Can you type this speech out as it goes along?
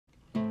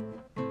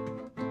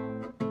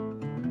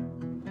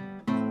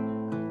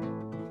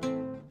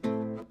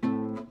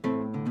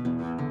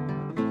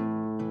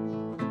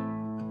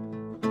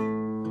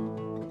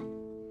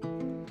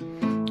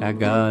I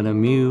got a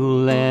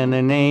mule and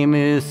her name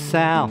is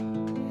Sal.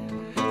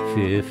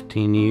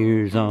 15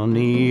 years on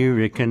the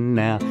Erie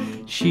Canal.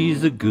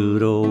 She's a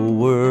good old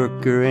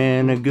worker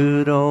and a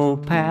good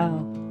old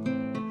pal.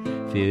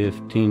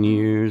 15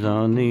 years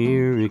on the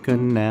Erie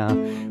Canal.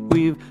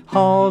 We've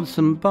hauled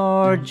some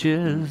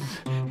barges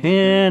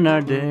in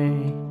our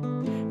day,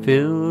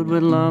 filled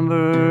with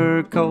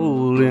lumber,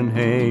 coal, and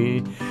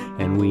hay,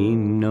 and we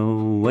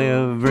know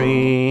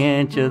every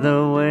inch of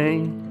the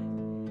way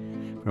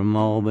from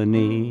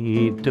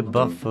Albany to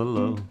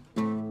Buffalo.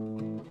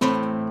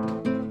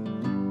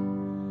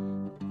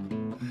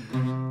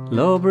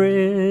 Low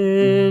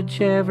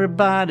bridge,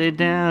 everybody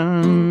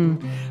down.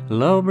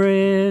 Low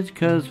bridge,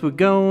 'cause we're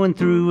going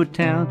through a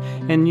town.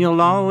 And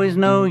you'll always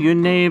know your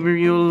neighbor,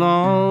 you'll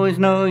always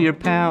know your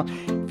pal,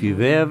 if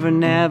you've ever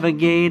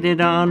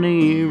navigated on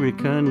the Erie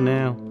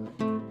Canal.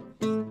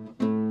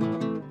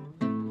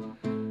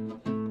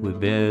 We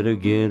better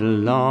get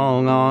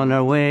along on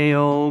our way,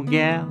 old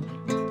gal.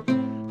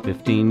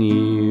 15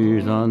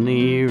 years on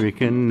the Erie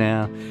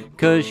Canal.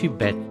 'Cause you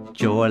bet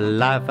your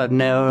life I'd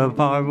never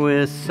part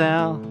with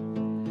Sal.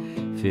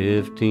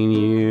 15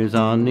 years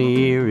on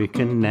the Erie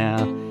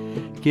Canal.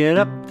 Get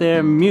up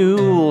there,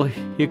 mule,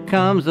 here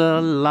comes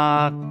a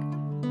lock.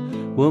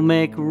 We'll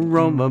make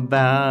Rome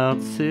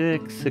about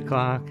 6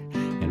 o'clock.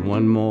 And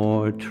one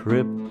more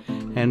trip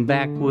and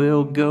back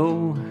we'll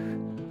go,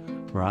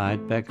 right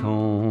back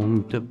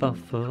home to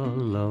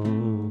Buffalo.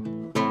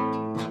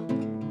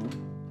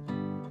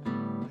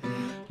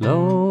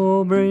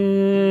 Low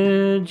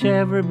bridge,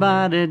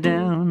 everybody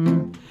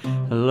down.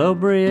 Low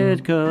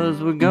bridge,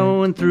 'cause we're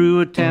going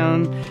through a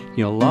town.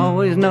 You'll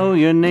always know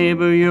your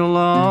neighbor, you'll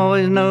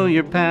always know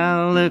your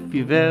pal, if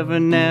you've ever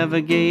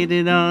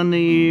navigated on the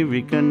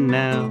Erie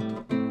Canal.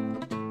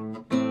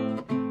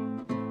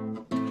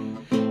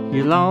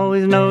 You'll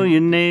always know your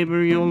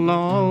neighbor, you'll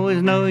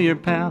always know your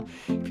pal,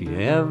 if you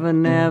ever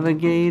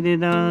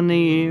navigated on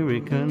the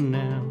Erie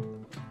Canal.